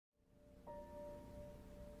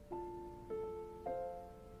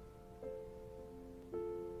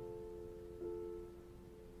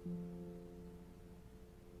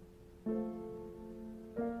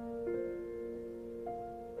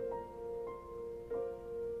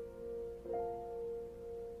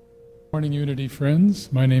Morning, Unity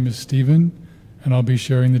friends. My name is Stephen, and I'll be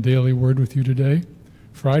sharing the daily word with you today,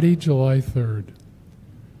 Friday, July 3rd.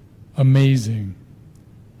 Amazing.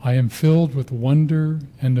 I am filled with wonder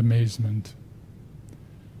and amazement.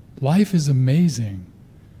 Life is amazing.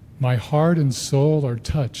 My heart and soul are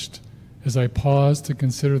touched as I pause to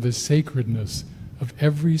consider the sacredness of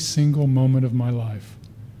every single moment of my life.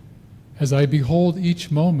 As I behold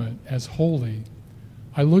each moment as holy,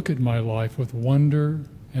 I look at my life with wonder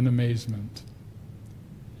and amazement.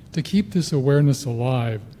 To keep this awareness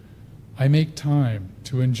alive, I make time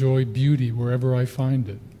to enjoy beauty wherever I find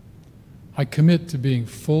it. I commit to being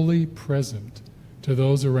fully present to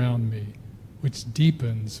those around me, which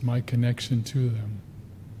deepens my connection to them.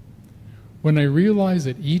 When I realize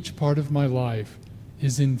that each part of my life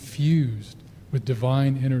is infused with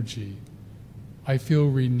divine energy, I feel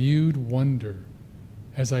renewed wonder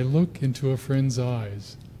as I look into a friend's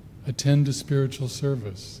eyes, attend a spiritual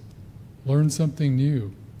service, learn something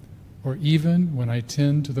new, or even when I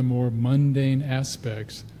tend to the more mundane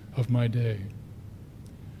aspects of my day.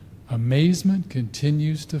 Amazement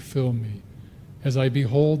continues to fill me as I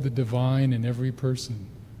behold the divine in every person,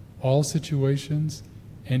 all situations,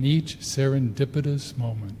 and each serendipitous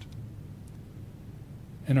moment.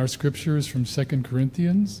 And our scripture is from 2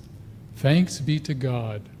 Corinthians. Thanks be to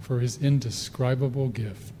God for his indescribable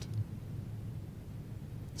gift.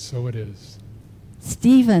 So it is.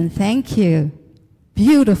 Stephen, thank you.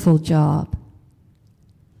 Beautiful job.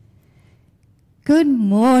 Good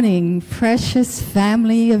morning, precious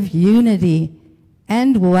family of Unity,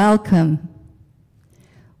 and welcome.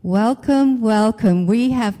 Welcome, welcome. We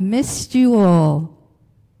have missed you all.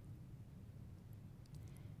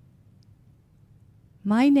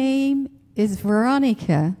 My name is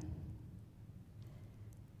Veronica.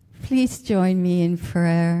 Please join me in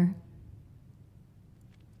prayer.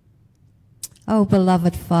 Oh,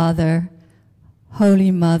 beloved Father, Holy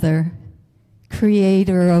Mother,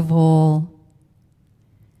 Creator of all,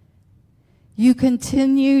 you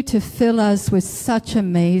continue to fill us with such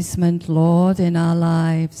amazement, Lord, in our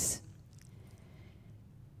lives.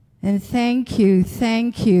 And thank you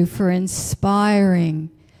for inspiring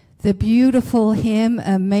the beautiful hymn,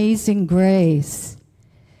 Amazing Grace,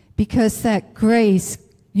 because that grace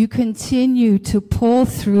you continue to pour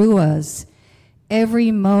through us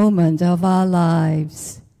every moment of our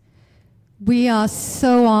lives. We are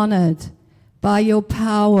so honored by your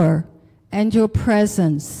power and your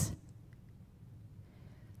presence.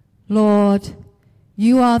 Lord,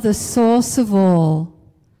 you are the source of all,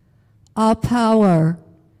 our power,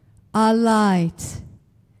 our light,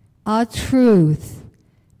 our truth,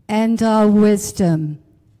 and our wisdom.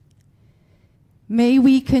 May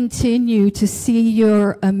we continue to see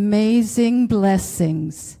your amazing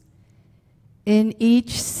blessings in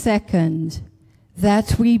each second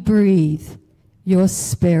that we breathe your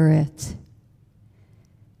Spirit.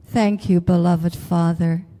 Thank you, beloved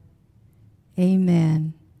Father.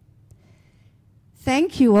 Amen.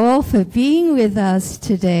 Thank you all for being with us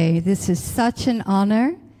today. This is such an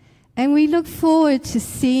honor, and we look forward to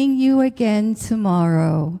seeing you again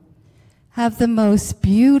tomorrow. Have the most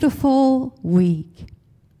beautiful week.